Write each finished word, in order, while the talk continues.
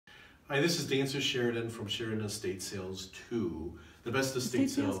Hi, this is Dancer Sheridan from Sheridan Estate Sales II, the best estate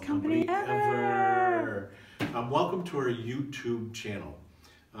sales company ever. Welcome to our YouTube channel.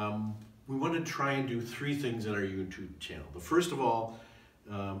 We want to try and do three things at our YouTube channel. The first of all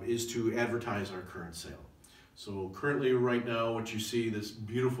is to advertise our current sale. So currently right now what you see, this is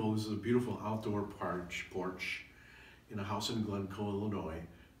a beautiful outdoor porch in a house in Glencoe, Illinois.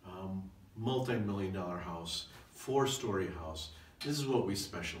 Multi-million-dollar house, 4-story house. This is what we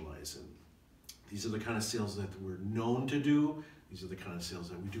specialize in. These are the kind of sales that we're known to do. These are the kind of sales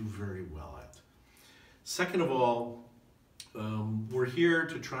that we do very well at. Second of all, we're here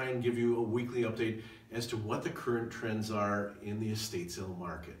to try and give you a weekly update as to what the current trends are in the estate sale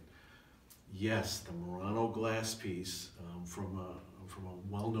market. Yes, the Murano glass piece from a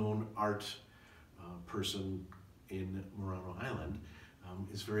well-known art person in Murano Island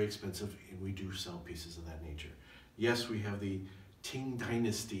is very expensive, and we do sell pieces of that nature. Yes, we have the Qing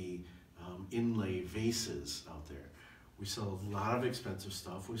Dynasty inlay vases out there. We sell a lot of expensive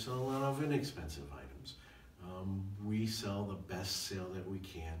stuff. We sell a lot of inexpensive items. We sell the best sale that we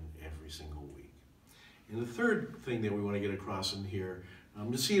can every single week. And the third thing that we want to get across in here,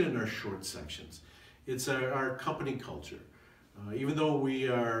 you see it in our short sections, it's our company culture. Even though we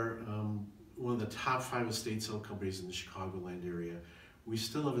are one of the top 5 estate sale companies in the Chicagoland area, we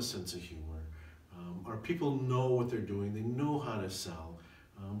still have a sense of humor. Our people know what they're doing, they know how to sell,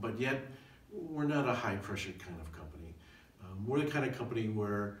 but yet we're not a high-pressure kind of company. We're the kind of company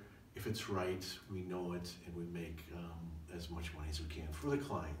where if it's right, we know it, and we make as much money as we can for the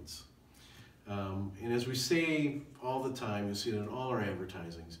clients. And as we say all the time, you'll see it in all our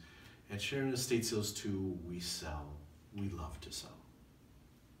advertisings, at Sheridan Estate Sales II, we sell. We love to sell.